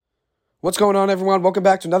What's going on, everyone? Welcome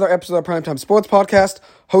back to another episode of Primetime Sports Podcast,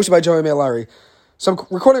 hosted by Joey Malari. So I'm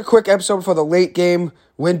recording a quick episode before the late game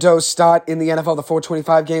windows start in the NFL, the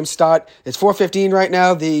 4:25 games start. It's 4:15 right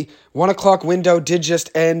now. The 1 o'clock window did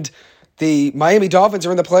just end. The Miami Dolphins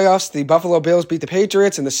are in the playoffs. The Buffalo Bills beat the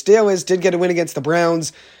Patriots, and the Steelers did get a win against the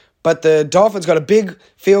Browns. But the Dolphins got a big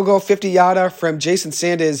field goal, 50-yarder from Jason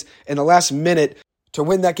Sanders in the last minute to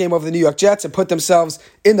win that game over the New York Jets and put themselves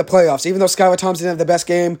in the playoffs. Even though Skylar Thompson didn't have the best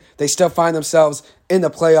game, they still find themselves in the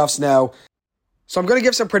playoffs now. So I'm going to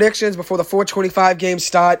give some predictions before the 4:25 games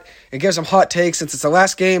start and give some hot takes. Since it's the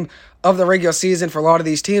last game of the regular season for a lot of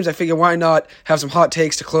these teams, I figure why not have some hot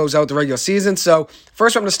takes to close out the regular season. So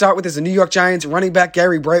first one I'm going to start with is the New York Giants running back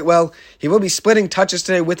Gary Brightwell. He will be splitting touches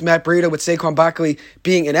today with Matt Breida, with Saquon Barkley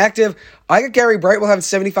being inactive. I got Gary Brightwell having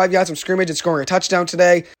 75 yards from scrimmage and scoring a touchdown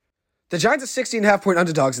today. The Giants are 16.5-point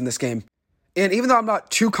underdogs in this game. And even though I'm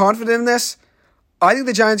not too confident in this, I think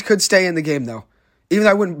the Giants could stay in the game, though. Even though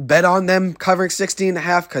I wouldn't bet on them covering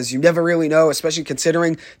 16.5, because you never really know, especially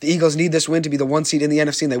considering the Eagles need this win to be the one seed in the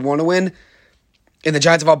NFC and they want to win, and the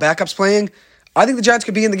Giants have all backups playing, I think the Giants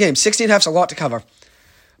could be in the game. 16.5 is a lot to cover.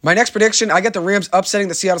 My next prediction, I got the Rams upsetting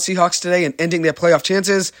the Seattle Seahawks today and ending their playoff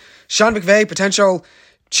chances. Sean McVay, potential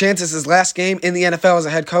chances his last game in the NFL as a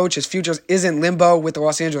head coach. His future is in limbo with the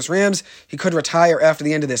Los Angeles Rams. He could retire after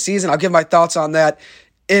the end of this season. I'll give my thoughts on that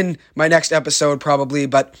in my next episode probably,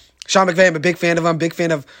 but Sean McVay, I'm a big fan of him, big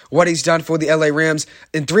fan of what he's done for the LA Rams.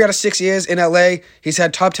 In 3 out of 6 years in LA, he's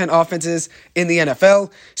had top 10 offenses in the NFL,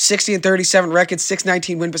 60-37 record,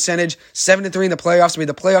 619 win percentage, 7-3 in the playoffs, made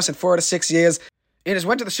the playoffs in 4 out of 6 years, and has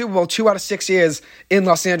went to the Super Bowl 2 out of 6 years in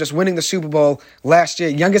Los Angeles, winning the Super Bowl last year.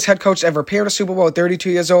 Youngest head coach to ever appear in a Super Bowl at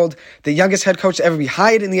 32 years old. The youngest head coach to ever be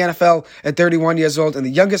hired in the NFL at 31 years old. And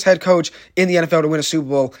the youngest head coach in the NFL to win a Super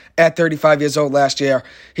Bowl at 35 years old last year.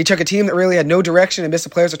 He took a team that really had no direction and missed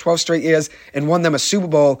the playoffs for 12 straight years and won them a Super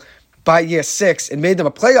Bowl by year 6 and made them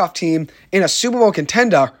a playoff team and a Super Bowl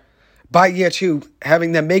contender by year 2,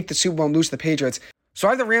 having them make the Super Bowl and lose to the Patriots. So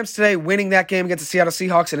I have the Rams today winning that game against the Seattle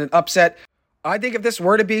Seahawks in an upset. I think if this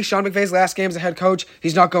were to be Sean McVay's last game as a head coach,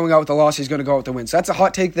 he's not going out with a loss. He's going to go out with a win. So that's a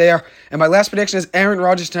hot take there. And my last prediction is Aaron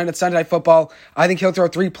Rodgers tonight at Sunday Night Football. I think he'll throw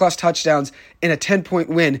 3+ touchdowns in a 10-point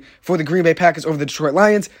win for the Green Bay Packers over the Detroit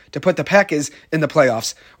Lions to put the Packers in the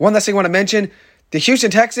playoffs. One last thing I want to mention, the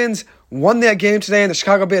Houston Texans won their game today and the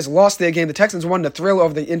Chicago Bears lost their game. The Texans won the thrill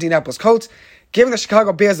over the Indianapolis Colts, giving the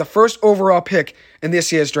Chicago Bears the first overall pick in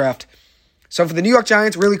this year's draft. So for the New York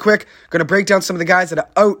Giants, really quick, going to break down some of the guys that are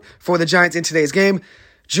out for the Giants in today's game.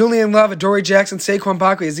 Julian Love, Adoree Jackson, Saquon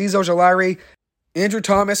Barkley, Azeez Ojulari, Andrew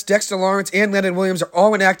Thomas, Dexter Lawrence, and Leonard Williams are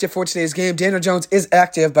all inactive for today's game. Daniel Jones is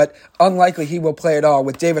active, but unlikely he will play at all,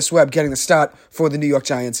 with Davis Webb getting the start for the New York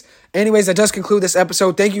Giants. Anyways, that does conclude this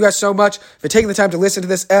episode. Thank you guys so much for taking the time to listen to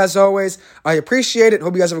this. As always, I appreciate it.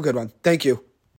 Hope you guys have a good one. Thank you.